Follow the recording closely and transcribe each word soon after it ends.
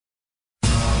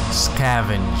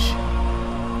Scavenge,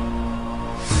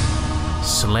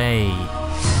 slay,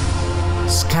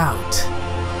 scout,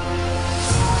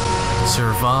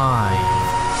 survive.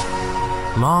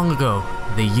 Long ago,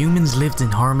 the humans lived in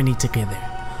harmony together,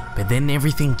 but then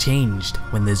everything changed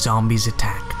when the zombies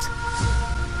attacked.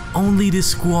 Only the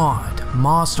squad,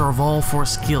 master of all 4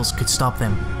 skills, could stop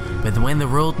them, but when the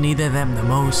world needed them the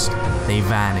most, they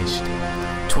vanished.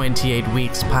 28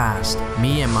 weeks passed.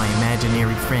 Me and my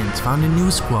imaginary friends found a new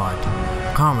squad.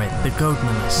 Conrad the goat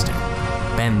molester,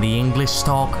 Ben the English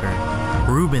stalker,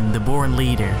 Ruben the born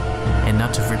leader, and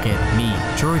not to forget me,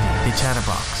 Jordy the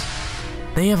chatterbox.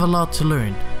 They have a lot to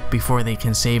learn before they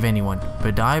can save anyone,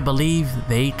 but I believe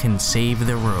they can save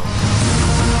the world.